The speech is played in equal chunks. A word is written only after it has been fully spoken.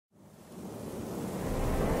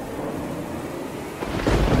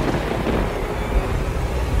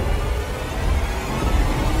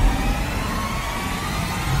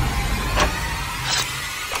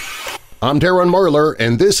I'm Darren Marlar,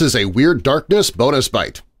 and this is a Weird Darkness bonus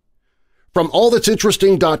bite. From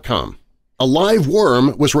allthat'sinteresting.com, a live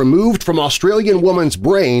worm was removed from Australian woman's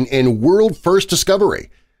brain in world-first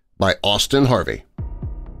discovery by Austin Harvey.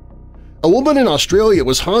 A woman in Australia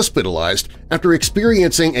was hospitalized after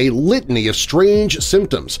experiencing a litany of strange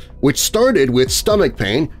symptoms, which started with stomach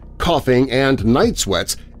pain, coughing, and night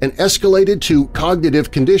sweats and escalated to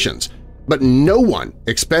cognitive conditions, but no one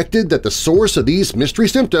expected that the source of these mystery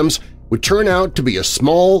symptoms would turn out to be a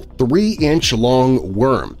small 3-inch-long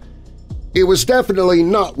worm. It was definitely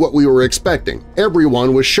not what we were expecting.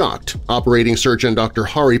 Everyone was shocked, operating surgeon Dr.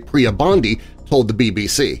 Hari Priyabandi told the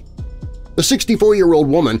BBC. The 64-year-old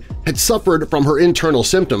woman had suffered from her internal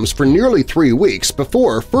symptoms for nearly 3 weeks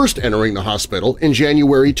before first entering the hospital in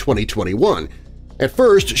January 2021. At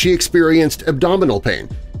first, she experienced abdominal pain,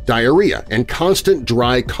 diarrhea, and constant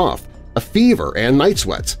dry cough, a fever, and night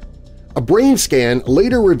sweats. A brain scan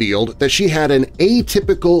later revealed that she had an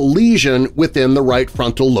atypical lesion within the right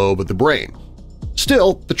frontal lobe of the brain.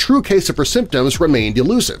 Still, the true case of her symptoms remained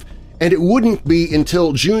elusive, and it wouldn't be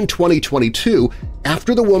until June 2022,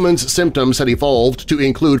 after the woman's symptoms had evolved to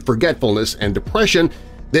include forgetfulness and depression,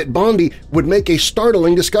 that Bondi would make a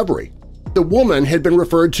startling discovery. The woman had been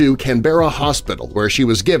referred to Canberra Hospital, where she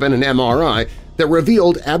was given an MRI that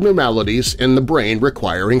revealed abnormalities in the brain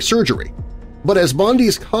requiring surgery. But as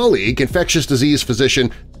Bondi's colleague, infectious disease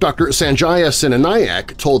physician Dr. Sanjaya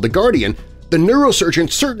Sinanayak told The Guardian, the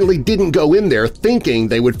neurosurgeon certainly didn't go in there thinking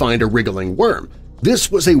they would find a wriggling worm.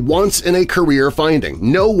 This was a once-in-a-career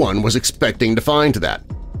finding. No one was expecting to find that.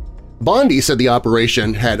 Bondi said the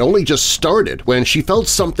operation had only just started when she felt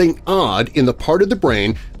something odd in the part of the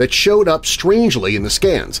brain that showed up strangely in the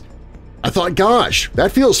scans. "I thought, gosh,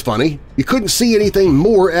 that feels funny. You couldn't see anything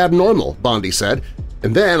more abnormal," Bondi said.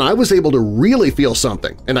 "And then I was able to really feel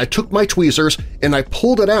something, and I took my tweezers and I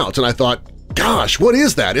pulled it out and I thought, gosh, what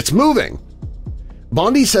is that? It's moving!"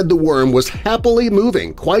 Bondi said the worm was happily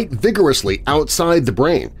moving quite vigorously outside the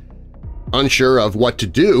brain. Unsure of what to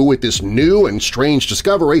do with this new and strange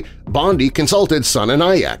discovery, Bondi consulted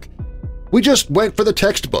Sinanayak. "We just went for the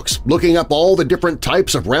textbooks, looking up all the different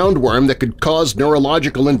types of roundworm that could cause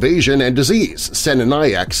neurological invasion and disease,"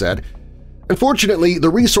 Sinanayak said. Unfortunately, the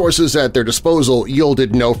resources at their disposal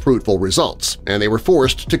yielded no fruitful results, and they were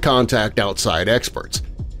forced to contact outside experts.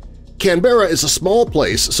 Canberra is a small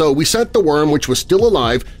place, so we sent the worm, which was still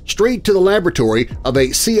alive, straight to the laboratory of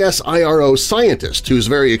a CSIRO scientist who's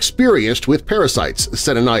very experienced with parasites,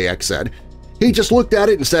 Sinanayak said. "He just looked at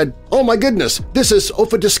it and said, 'Oh my goodness, this is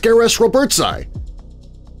Ophidiscaris robertsi.'"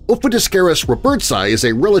 Ophidiscaris robertsi is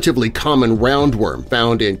a relatively common roundworm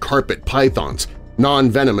found in carpet pythons,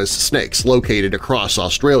 non-venomous snakes located across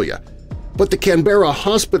Australia. But the Canberra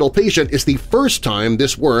hospital patient is the first time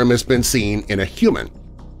this worm has been seen in a human.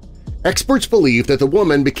 Experts believe that the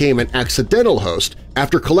woman became an accidental host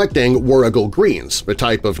after collecting warrigal greens, a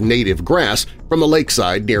type of native grass, from a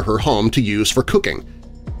lakeside near her home to use for cooking.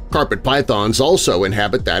 Carpet pythons also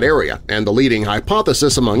inhabit that area, and the leading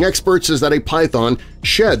hypothesis among experts is that a python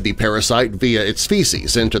shed the parasite via its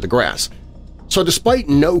feces into the grass. So despite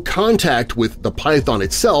no contact with the python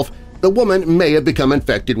itself, the woman may have become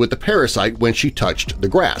infected with the parasite when she touched the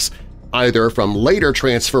grass, either from later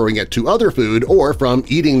transferring it to other food or from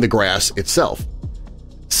eating the grass itself.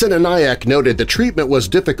 Sinanayak noted the treatment was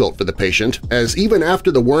difficult for the patient, as even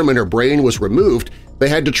after the worm in her brain was removed, they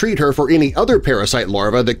had to treat her for any other parasite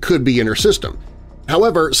larva that could be in her system.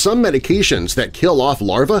 However, some medications that kill off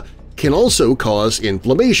larvae can also cause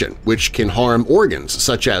inflammation, which can harm organs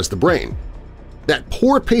such as the brain. "That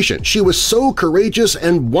poor patient, she was so courageous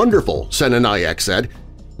and wonderful," Sinanayak said.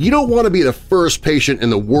 "You don't want to be the first patient in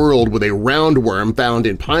the world with a roundworm found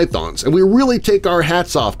in pythons, and we really take our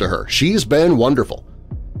hats off to her. She's been wonderful."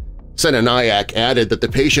 Sinanayak added that the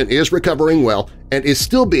patient is recovering well and is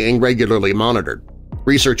still being regularly monitored.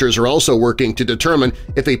 Researchers are also working to determine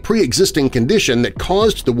if a pre-existing condition that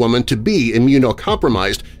caused the woman to be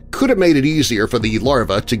immunocompromised could have made it easier for the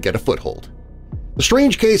larva to get a foothold. The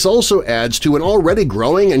strange case also adds to an already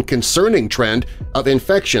growing and concerning trend of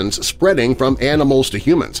infections spreading from animals to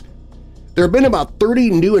humans. There have been about 30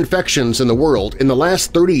 new infections in the world in the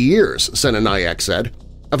last 30 years, Sinanayak said.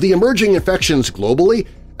 Of the emerging infections globally,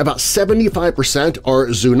 about 75% are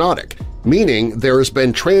zoonotic, meaning there has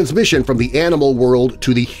been transmission from the animal world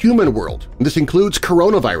to the human world. This includes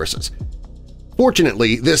coronaviruses.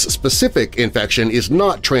 Fortunately, this specific infection is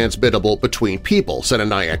not transmittable between people,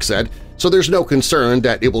 Sinanayak said, so there's no concern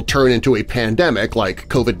that it will turn into a pandemic like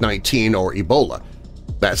COVID-19 or Ebola.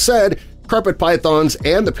 That said, carpet pythons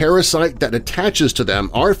and the parasite that attaches to them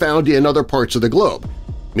are found in other parts of the globe,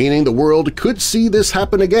 meaning the world could see this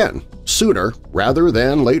happen again sooner rather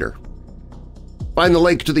than later. Find the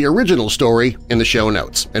link to the original story in the show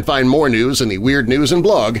notes, and find more news in the Weird News and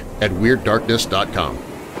blog at WeirdDarkness.com.